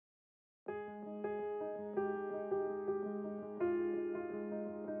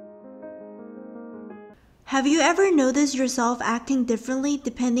Have you ever noticed yourself acting differently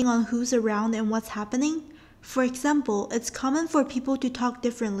depending on who's around and what's happening? For example, it's common for people to talk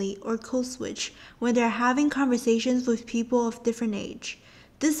differently or code switch when they're having conversations with people of different age.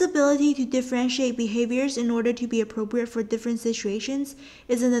 This ability to differentiate behaviors in order to be appropriate for different situations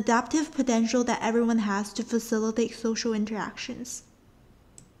is an adaptive potential that everyone has to facilitate social interactions.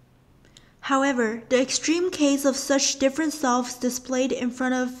 However, the extreme case of such different selves displayed in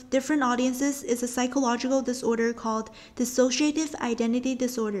front of different audiences is a psychological disorder called dissociative identity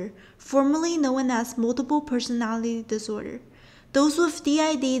disorder, formerly known as multiple personality disorder. Those with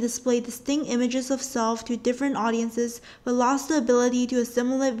DID display distinct images of self to different audiences but lost the ability to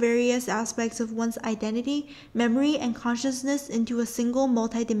assimilate various aspects of one's identity, memory, and consciousness into a single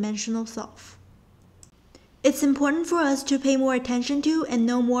multidimensional self. It's important for us to pay more attention to and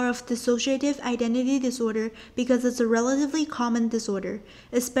know more of dissociative identity disorder because it's a relatively common disorder,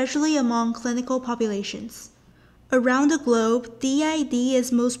 especially among clinical populations. Around the globe, DID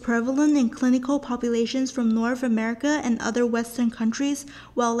is most prevalent in clinical populations from North America and other Western countries,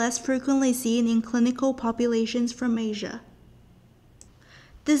 while less frequently seen in clinical populations from Asia.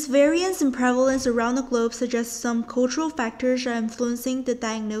 This variance in prevalence around the globe suggests some cultural factors are influencing the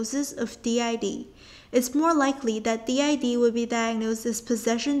diagnosis of DID. It's more likely that DID would be diagnosed as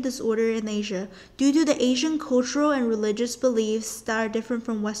possession disorder in Asia due to the Asian cultural and religious beliefs that are different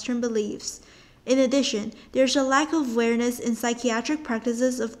from Western beliefs. In addition, there's a lack of awareness in psychiatric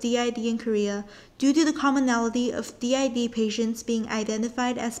practices of DID in Korea due to the commonality of DID patients being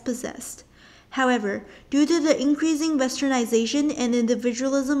identified as possessed. However, due to the increasing westernization and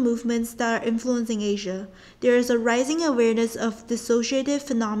individualism movements that are influencing Asia, there is a rising awareness of dissociative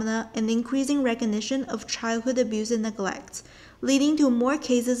phenomena and increasing recognition of childhood abuse and neglect, leading to more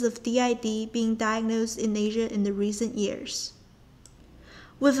cases of DID being diagnosed in Asia in the recent years.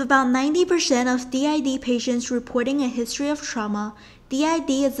 With about 90% of DID patients reporting a history of trauma, DID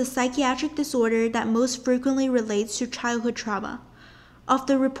is a psychiatric disorder that most frequently relates to childhood trauma. Of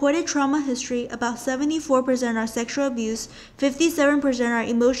the reported trauma history, about 74% are sexual abuse, 57% are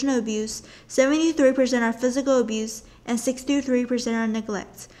emotional abuse, 73% are physical abuse, and 63% are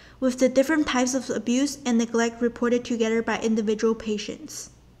neglect, with the different types of abuse and neglect reported together by individual patients.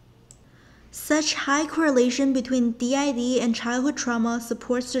 Such high correlation between DID and childhood trauma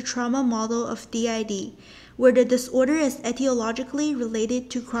supports the trauma model of DID, where the disorder is etiologically related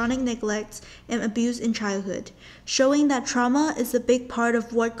to chronic neglect and abuse in childhood, showing that trauma is a big part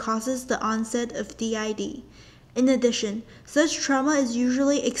of what causes the onset of DID. In addition, such trauma is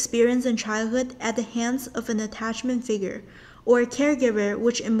usually experienced in childhood at the hands of an attachment figure, or a caregiver,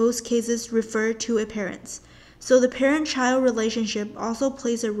 which in most cases refer to a parent. So the parent-child relationship also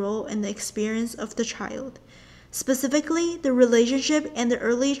plays a role in the experience of the child. Specifically, the relationship and the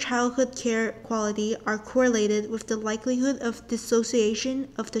early childhood care quality are correlated with the likelihood of dissociation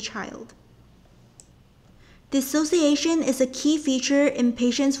of the child. Dissociation is a key feature in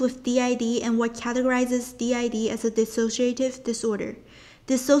patients with DID and what categorizes DID as a dissociative disorder.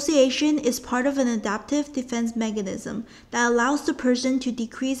 Dissociation is part of an adaptive defense mechanism that allows the person to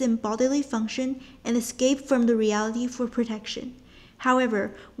decrease in bodily function and escape from the reality for protection.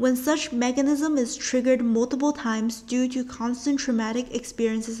 However, when such mechanism is triggered multiple times due to constant traumatic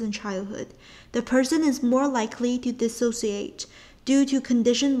experiences in childhood, the person is more likely to dissociate due to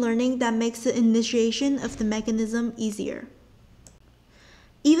conditioned learning that makes the initiation of the mechanism easier.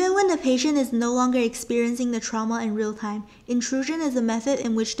 Even when the patient is no longer experiencing the trauma in real time, intrusion is a method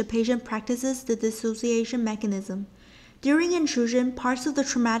in which the patient practices the dissociation mechanism. During intrusion, parts of the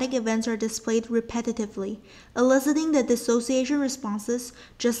traumatic events are displayed repetitively, eliciting the dissociation responses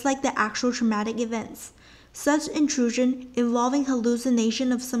just like the actual traumatic events. Such intrusion, involving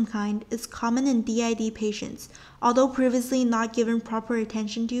hallucination of some kind, is common in DID patients, although previously not given proper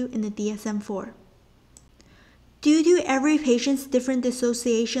attention to in the DSM-4. Due to every patient's different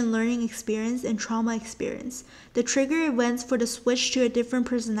dissociation learning experience and trauma experience, the trigger events for the switch to a different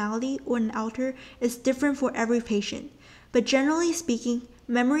personality or an alter is different for every patient. But generally speaking,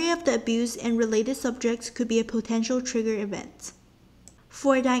 memory of the abuse and related subjects could be a potential trigger event.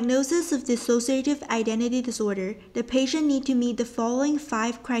 For a diagnosis of dissociative identity disorder, the patient needs to meet the following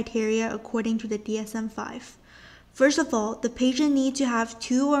 5 criteria according to the DSM-5. First of all, the patient needs to have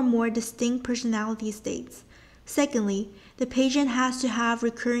 2 or more distinct personality states. Secondly, the patient has to have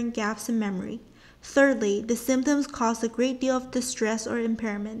recurring gaps in memory. Thirdly, the symptoms cause a great deal of distress or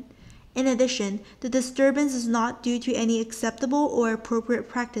impairment. In addition, the disturbance is not due to any acceptable or appropriate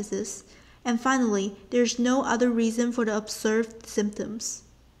practices. And finally, there is no other reason for the observed symptoms.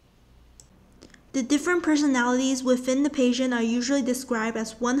 The different personalities within the patient are usually described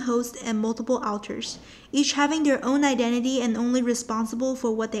as one host and multiple alters, each having their own identity and only responsible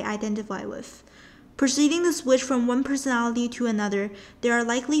for what they identify with. Proceeding the switch from one personality to another, there are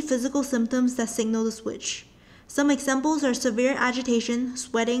likely physical symptoms that signal the switch. Some examples are severe agitation,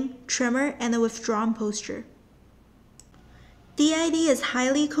 sweating, tremor, and a withdrawn posture. DID is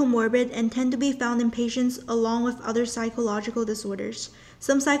highly comorbid and tend to be found in patients along with other psychological disorders.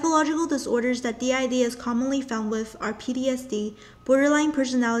 Some psychological disorders that DID is commonly found with are PTSD, borderline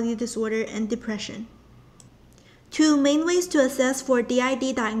personality disorder, and depression. Two main ways to assess for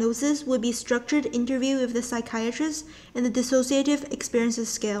DID diagnosis would be structured interview with the psychiatrist and the dissociative experiences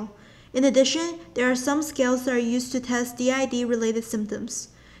scale. In addition, there are some scales that are used to test DID-related symptoms.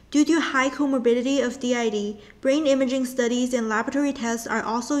 Due to high comorbidity of DID, brain imaging studies and laboratory tests are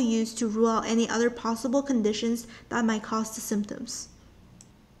also used to rule out any other possible conditions that might cause the symptoms.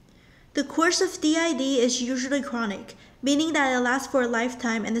 The course of DID is usually chronic, meaning that it lasts for a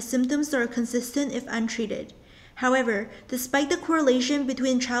lifetime and the symptoms are consistent if untreated. However, despite the correlation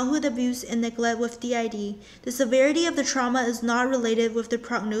between childhood abuse and neglect with DID, the severity of the trauma is not related with the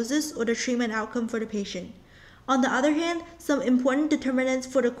prognosis or the treatment outcome for the patient. On the other hand, some important determinants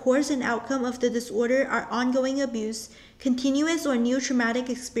for the course and outcome of the disorder are ongoing abuse, continuous or new traumatic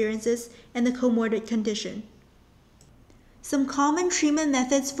experiences, and the comorbid condition. Some common treatment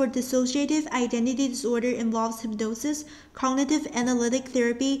methods for dissociative identity disorder involves hypnosis, cognitive analytic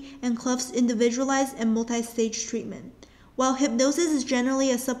therapy, and Cluff's individualized and multi-stage treatment. While hypnosis is generally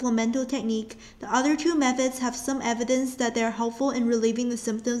a supplemental technique, the other two methods have some evidence that they are helpful in relieving the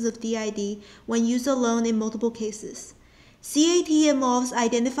symptoms of DID when used alone in multiple cases. CAT involves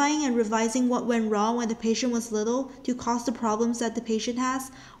identifying and revising what went wrong when the patient was little to cause the problems that the patient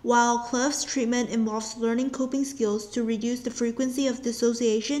has, while Cluff's treatment involves learning coping skills to reduce the frequency of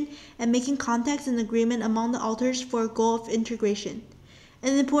dissociation and making contacts and agreement among the alters for a goal of integration.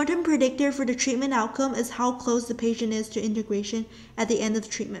 An important predictor for the treatment outcome is how close the patient is to integration at the end of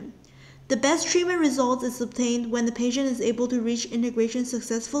treatment. The best treatment results is obtained when the patient is able to reach integration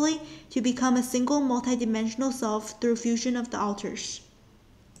successfully to become a single multidimensional self through fusion of the alters.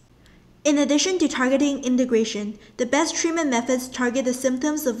 In addition to targeting integration, the best treatment methods target the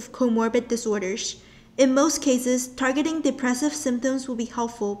symptoms of comorbid disorders. In most cases, targeting depressive symptoms will be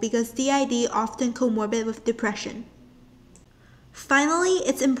helpful because DID often comorbid with depression. Finally,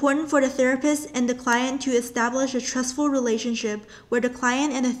 it's important for the therapist and the client to establish a trustful relationship where the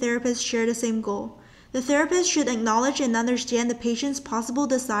client and the therapist share the same goal. The therapist should acknowledge and understand the patient's possible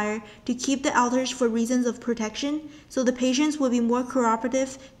desire to keep the alters for reasons of protection, so the patients will be more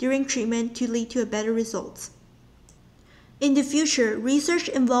cooperative during treatment to lead to a better result. In the future, research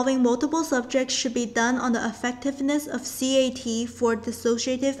involving multiple subjects should be done on the effectiveness of CAT for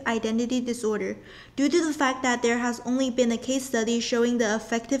dissociative identity disorder, due to the fact that there has only been a case study showing the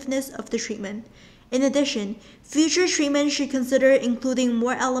effectiveness of the treatment. In addition, future treatment should consider including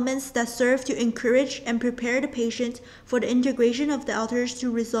more elements that serve to encourage and prepare the patient for the integration of the alters to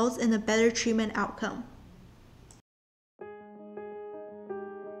result in a better treatment outcome.